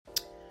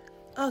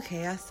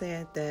Okay, I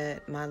said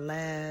that my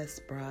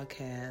last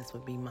broadcast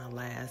would be my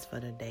last for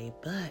the day,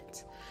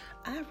 but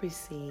I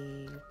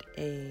received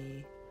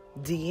a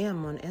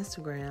DM on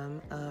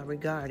Instagram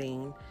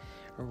regarding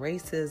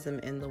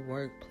racism in the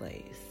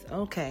workplace.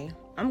 Okay,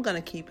 I'm going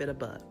to keep it a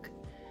buck.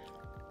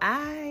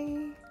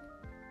 I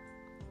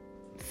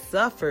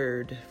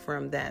suffered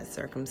from that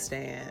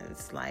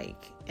circumstance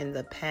like in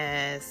the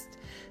past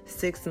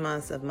 6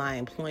 months of my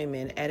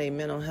employment at a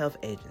mental health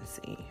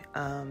agency.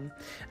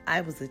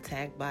 I was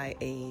attacked by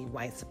a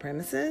white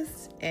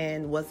supremacist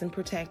and wasn't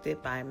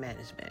protected by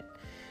management.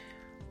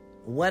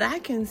 What I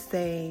can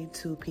say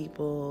to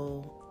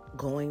people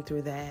going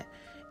through that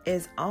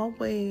is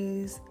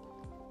always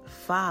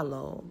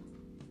follow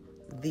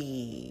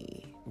the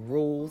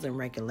rules and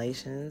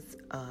regulations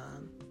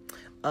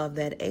of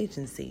that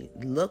agency.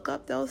 Look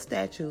up those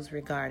statutes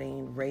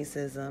regarding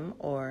racism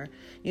or,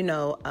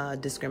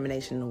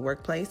 discrimination in the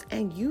workplace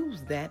and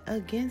use that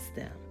against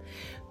them.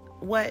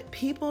 What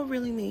people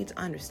really need to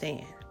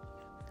understand,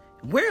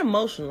 we're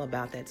emotional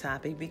about that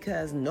topic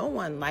because no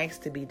one likes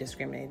to be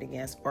discriminated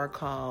against or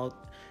called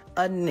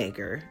a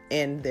nigger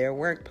in their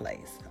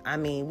workplace. I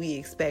mean, we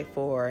expect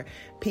for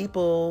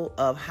people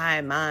of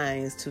high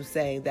minds to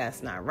say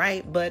that's not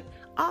right, but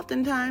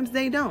oftentimes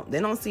they don't.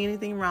 They don't see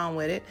anything wrong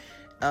with it.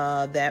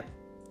 That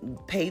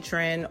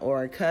patron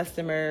or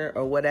customer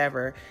or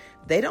whatever,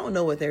 they don't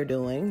know what they're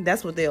doing.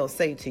 That's what they'll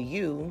say to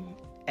you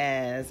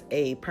as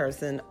a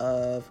person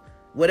of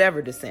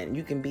whatever descent.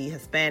 You can be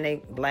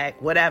Hispanic,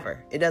 Black,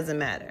 whatever. It doesn't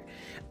matter.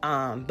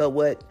 But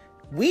what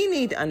we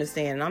need to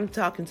understand, and I'm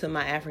talking to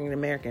my African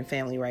American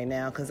family right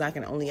now because I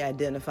can only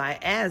identify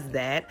as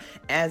that,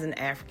 as an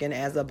African,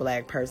 as a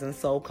Black person,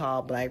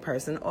 so-called Black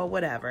person or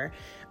whatever.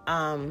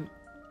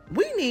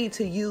 We need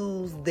to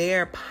use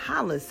their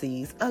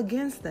policies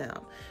against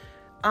them.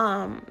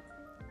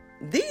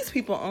 These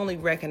people only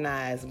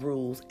recognize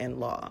rules and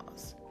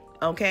laws.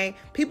 Okay?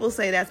 People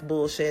say that's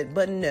bullshit,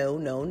 but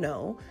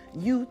no.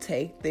 You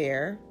take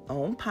their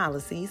own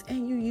policies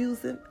and you use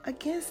them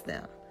against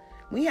them.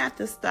 We have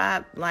to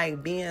stop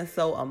being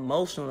so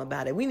emotional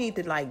about it. We need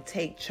to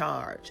take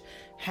charge,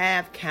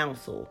 have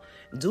counsel,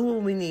 do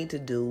what we need to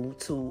do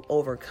to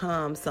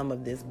overcome some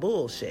of this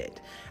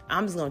bullshit.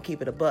 I'm just gonna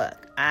keep it a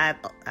buck.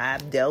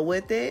 I've dealt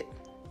with it.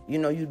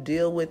 You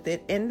deal with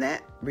it in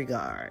that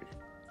regard.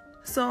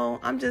 So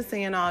I'm just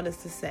saying all this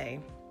to say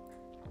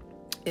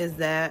is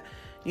that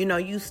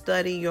you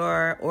study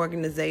your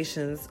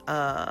organization's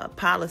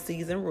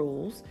policies and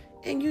rules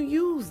and you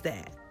use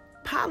that.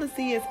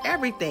 Policy is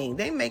everything.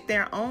 They make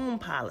their own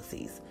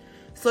policies.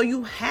 So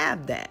you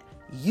have that.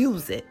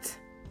 Use it.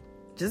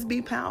 Just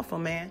be powerful,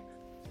 man.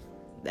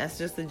 That's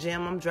just the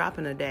gem I'm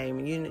dropping today. I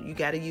mean, you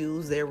got to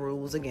use their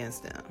rules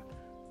against them.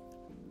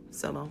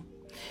 So,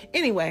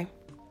 anyway,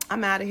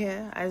 I'm out of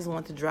here. I just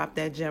want to drop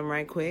that gem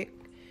right quick.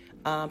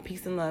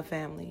 Peace and love,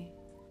 family.